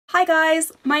Hi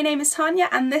guys, my name is Tanya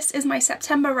and this is my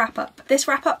September wrap-up. This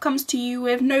wrap-up comes to you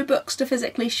with no books to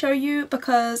physically show you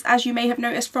because, as you may have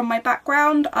noticed from my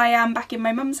background, I am back in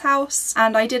my mum's house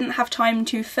and I didn't have time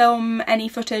to film any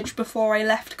footage before I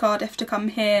left Cardiff to come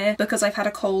here because I've had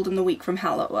a cold and the week from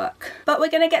hell at work. But we're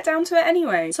gonna get down to it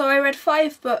anyway. So I read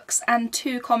 5 books and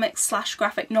 2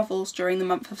 comics/graphic novels during the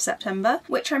month of September,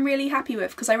 which I'm really happy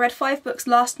with because I read 5 books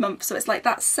last month, so it's like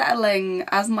that's settling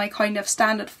as my kind of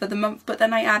standard for the month, but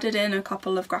then I added in a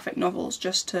couple of graphic novels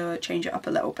just to change it up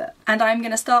a little bit. And I'm going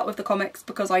to start with the comics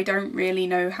because I don't really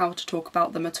know how to talk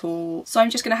about them at all, so I'm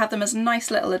just going to have them as a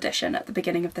nice little addition at the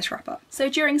beginning of this wrap up. So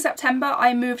during September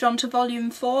I moved on to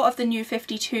volume 4 of the New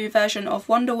 52 version of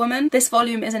Wonder Woman. This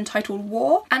volume is entitled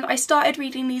War, and I started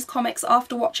reading these comics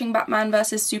after watching Batman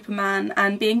vs Superman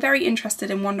and being very interested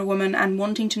in Wonder Woman and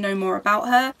wanting to know more about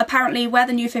her. Apparently where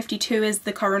the New 52 is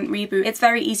the current reboot, it's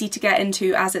very easy to get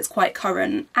into as it's quite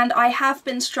current, and I have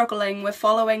been struggling with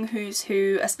following who's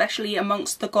who, especially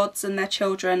amongst the gods and their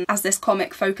children, as this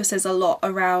comic focuses a lot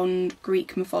around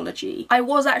Greek mythology. I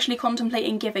was actually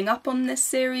contemplating giving up on this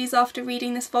series after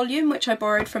reading this volume, which I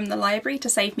borrowed from the library to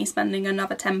save me spending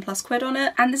another 10+ quid on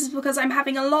it, and this is because I'm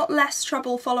having a lot less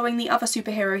trouble following the other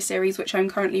superhero series which I'm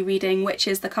currently reading, which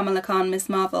is the Kamala Khan Ms.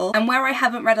 Marvel, and where I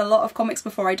haven't read a lot of comics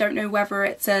before, I don't know whether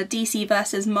it's a DC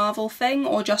versus Marvel thing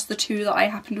or just the two that I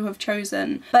happen to have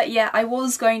chosen. But yeah, I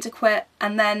was going to quit,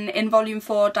 and then in volume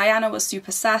 4 Diana was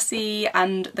super sassy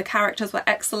and the characters were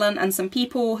excellent, and some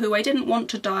people who I didn't want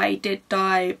to die did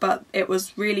die, but it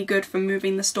was really good for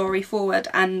moving the story forward,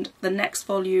 and the next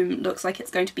volume looks like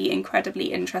it's going to be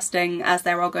incredibly interesting as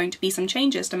there are going to be some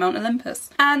changes to Mount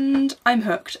Olympus. And I'm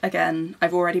hooked again.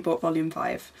 I've already bought volume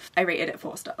 5. I rated it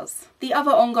 4 stars. The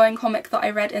other ongoing comic that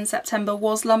I read in September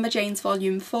was Lumberjanes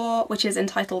volume 4, which is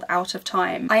entitled Out of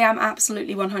Time. I am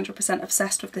absolutely 100%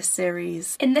 obsessed with this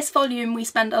series. In this volume we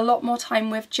spend a lot more time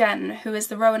with Jen, who is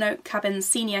the Roanoke Cabin's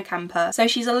senior camper, so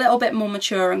she's a little bit more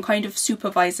mature and kind of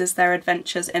supervises their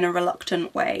adventures in a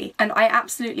reluctant way. And I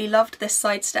absolutely loved this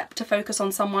sidestep to focus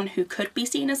on someone who could be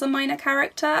seen as a minor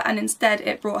character, and instead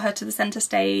it brought her to the centre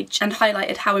stage and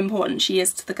highlighted how important she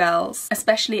is to the girls,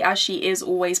 especially as she is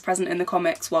always present in the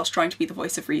comics whilst trying to be the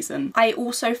voice of reason. I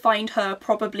also find her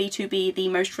probably to be the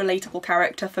most relatable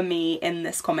character for me in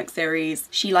this comic series.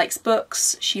 She likes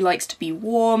books, she likes to be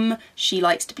warm, she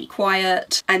likes to be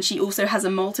quiet, and she also has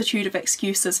a multitude of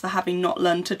excuses for having not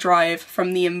learned to drive,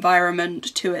 from the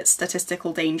environment to its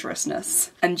statistical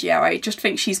dangerousness. And yeah, I just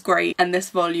think she's great, and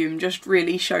this volume just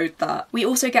really showed that. We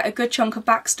also get a good chunk of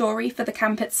backstory for the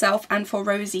camp itself and for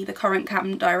Rosie, the current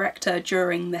camp director,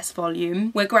 during this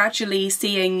volume. We're gradually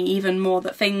seeing even more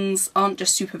that things aren't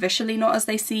just superficially not as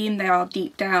they seem, they are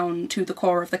deep down to the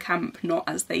core of the camp not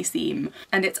as they seem.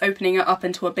 And it's opening it up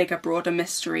into a bigger, broader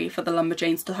mystery for the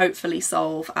Lumberjanes to hopefully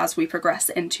solve as we progress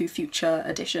into future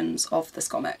editions of this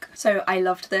comic. So I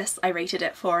loved this. I rated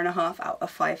it 4.5 out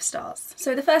of 5 stars.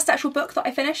 So the first actual book that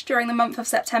I finished during the month of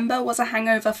September was a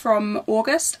hangover from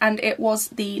August, and it was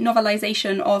the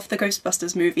novelisation of the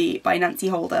Ghostbusters movie by Nancy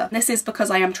Holder. This is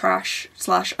because I am trash /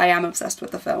 I am obsessed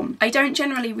with the film. I don't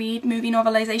generally read movie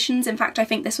novelisations. In fact, I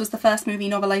think this was the first movie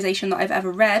novelisation that I've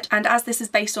ever read, and as this is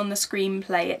based on the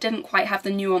screenplay, it didn't quite have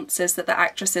the nuances that the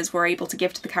actresses were able to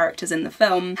give to the characters in the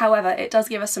film. However, it does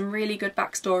give us some really good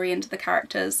backstory into the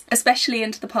characters, especially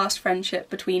into the past friendship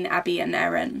between Abby and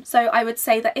Erin. So I would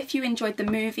say that if you enjoyed the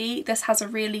movie, this has a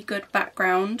really good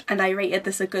background, and I rated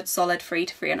this a good solid 3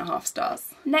 to 3.5 stars.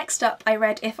 Next up, I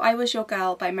read If I Was Your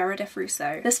Girl by Meredith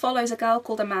Russo. This follows a girl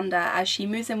called Amanda as she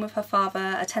moves in with her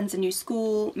father, attends a new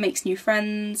school, makes new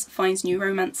friends, finds new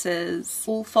romances,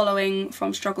 all following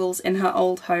from struggles in her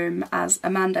old home as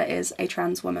Amanda is a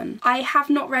trans woman. I have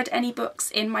not read any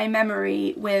books in my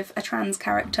memory with a trans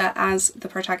character as the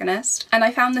protagonist, and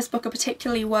I found this book a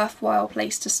particularly worthwhile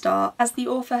place to start, as the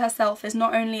author herself is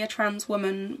not only a trans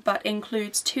woman but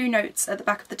includes 2 notes at the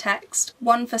back of the text,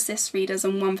 one for cis readers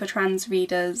and one for trans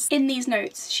readers. In these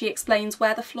notes she explains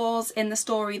where the flaws in the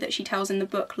story that she tells in the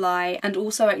book lie, and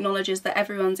also acknowledges that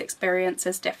everyone's experience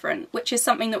is different, which is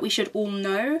something that we should all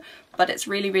know, but it's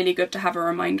really good to have a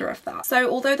reminder of that. So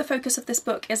although the focus of this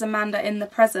book is Amanda in the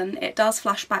present, it does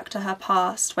flash back to her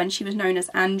past when she was known as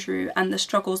Andrew and the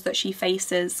struggles that she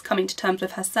faces coming to terms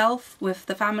with herself, with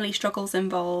the family struggles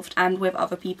involved, and with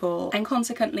other people. And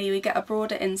consequently we get a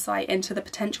broader insight into the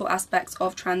potential aspects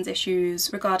of trans issues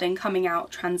regarding coming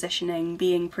out, transitioning,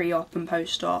 being pre-op and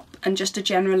post-op, and just a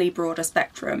generally broader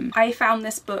spectrum. I found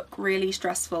this book really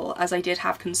stressful as I did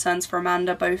have concerns for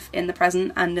Amanda both in the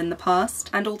present and in the past,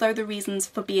 and although the the reasons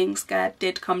for being scared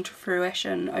did come to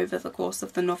fruition over the course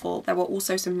of the novel, there were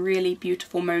also some really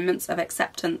beautiful moments of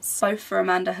acceptance, both for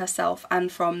Amanda herself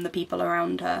and from the people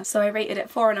around her. So I rated it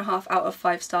 4.5 out of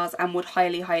 5 stars and would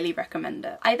highly recommend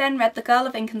it. I then read The Girl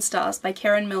of Ink and Stars by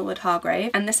Kieran Millward Hargrave,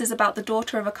 and this is about the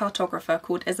daughter of a cartographer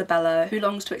called Isabella who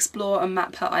longs to explore and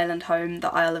map her island home,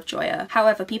 the Isle of Joya.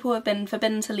 However, people have been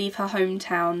forbidden to leave her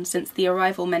hometown since the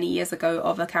arrival many years ago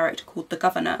of a character called the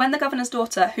Governor. When the Governor's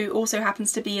daughter, who also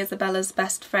happens to be Isabella's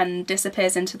best friend,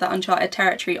 disappears into the uncharted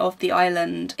territory of the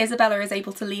island, Isabella is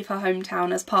able to leave her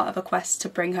hometown as part of a quest to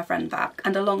bring her friend back,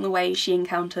 and along the way she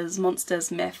encounters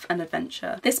monsters, myth and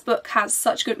adventure. This book has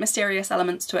such good mysterious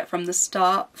elements to it from the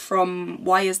start, from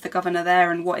why is the Governor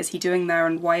there and what is he doing there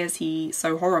and why is he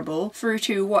so horrible, through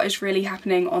to what is really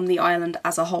happening on the island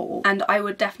as a whole. And I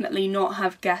would definitely not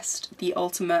have guessed the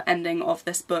ultimate ending of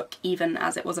this book even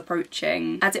as it was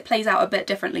approaching, as it plays out a bit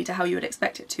differently to how you would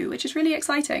expect it to, which is really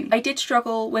exciting. I did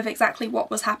struggle with exactly what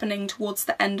was happening towards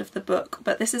the end of the book,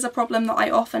 but this is a problem that I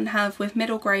often have with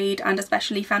middle grade and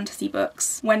especially fantasy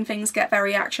books. When things get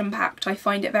very action-packed, I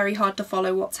find it very hard to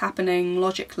follow what's happening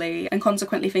logically, and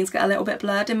consequently things get a little bit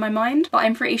blurred in my mind, but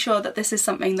I'm pretty sure that this is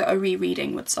something that a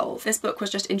rereading would solve. This book was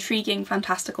just intriguing,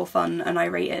 fantastical fun, and I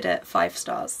rated it 5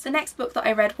 stars. The next book that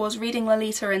I read was Reading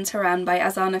Lolita in Tehran by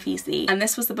Azar Nafisi, and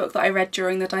this was the book that I read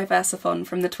during the Diversathon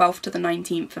from the 12th to the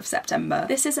 19th of September.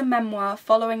 This is a memoir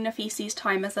following Nafisi's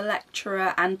time as a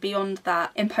lecturer and beyond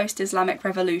that in post-Islamic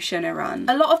Revolution Iran.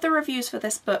 A lot of the reviews for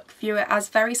this book view it as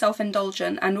very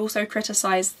self-indulgent and also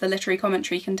criticise the literary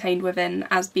commentary contained within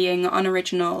as being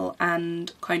unoriginal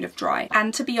and kind of dry.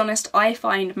 And to be honest, I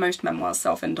find most memoirs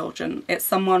self-indulgent. It's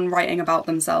someone writing about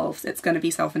themselves, it's going to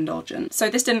be self-indulgent. So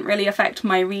this didn't really affect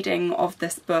my reading of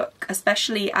this book,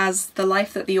 especially as the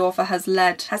life that the author has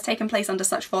led has taken place under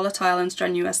such volatile and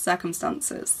strenuous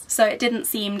circumstances. So it didn't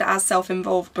seem as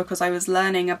self-involved because I was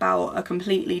learning about a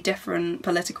completely different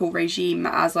political regime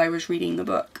as I was reading the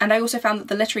book. And I also found that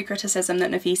the literary criticism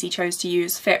that Nafisi chose to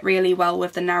use fit really well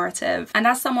with the narrative. And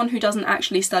as someone who doesn't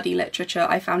actually study literature,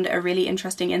 I found it a really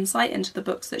interesting insight into the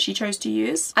books that she chose to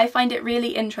use. I find it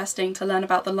really interesting to learn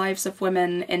about the lives of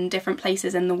women in different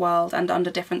places in the world and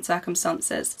under different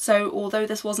circumstances. So although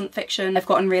this wasn't fiction, I've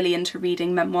gotten really into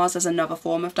reading memoirs as another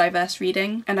form of diverse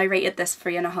reading, and I rated this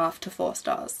 3.5 to 4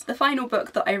 stars. The final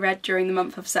book that I read during the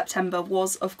month of September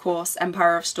was, of course,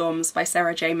 Empire of Storms by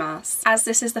Sarah J Maas. As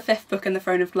this is the 5th book in the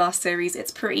Throne of Glass series,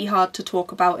 it's pretty hard to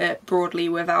talk about it broadly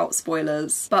without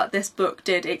spoilers, but this book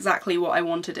did exactly what I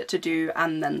wanted it to do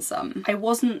and then some. I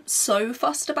wasn't so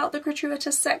fussed about the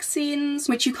gratuitous sex scenes,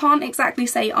 which you can't exactly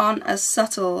say aren't as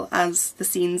subtle as the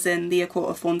scenes in the A Court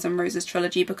of Thorns and Roses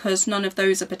trilogy, because none of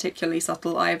those are particularly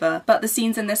subtle either, but the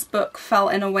scenes in this book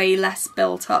felt in a way less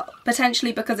built up,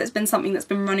 potentially because it's been something that's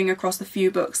been running across a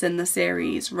few books in the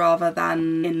series rather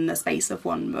than in the space of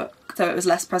one book. So it was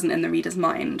less present in the reader's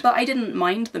mind. But I didn't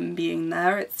mind them being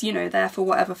there. It's, you know, there for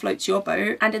whatever floats your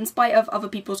boat. And in spite of other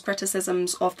people's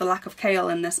criticisms of the lack of Kale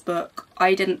in this book,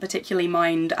 I didn't particularly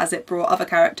mind, as it brought other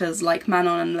characters like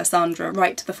Manon and Lysandra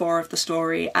right to the fore of the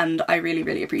story, and I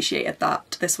really appreciated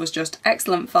that. This was just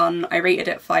excellent fun. I rated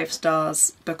it 5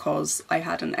 stars because I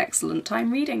had an excellent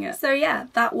time reading it. So yeah,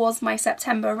 that was my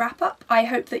September wrap up. I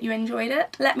hope that you enjoyed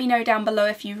it. Let me know down below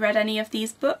if you've read any of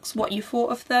these books, what you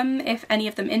thought of them, if any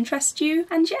of them interest you,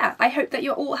 and yeah, I hope that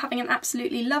you're all having an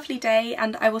absolutely lovely day,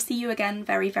 and I will see you again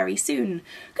very soon.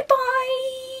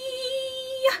 Goodbye!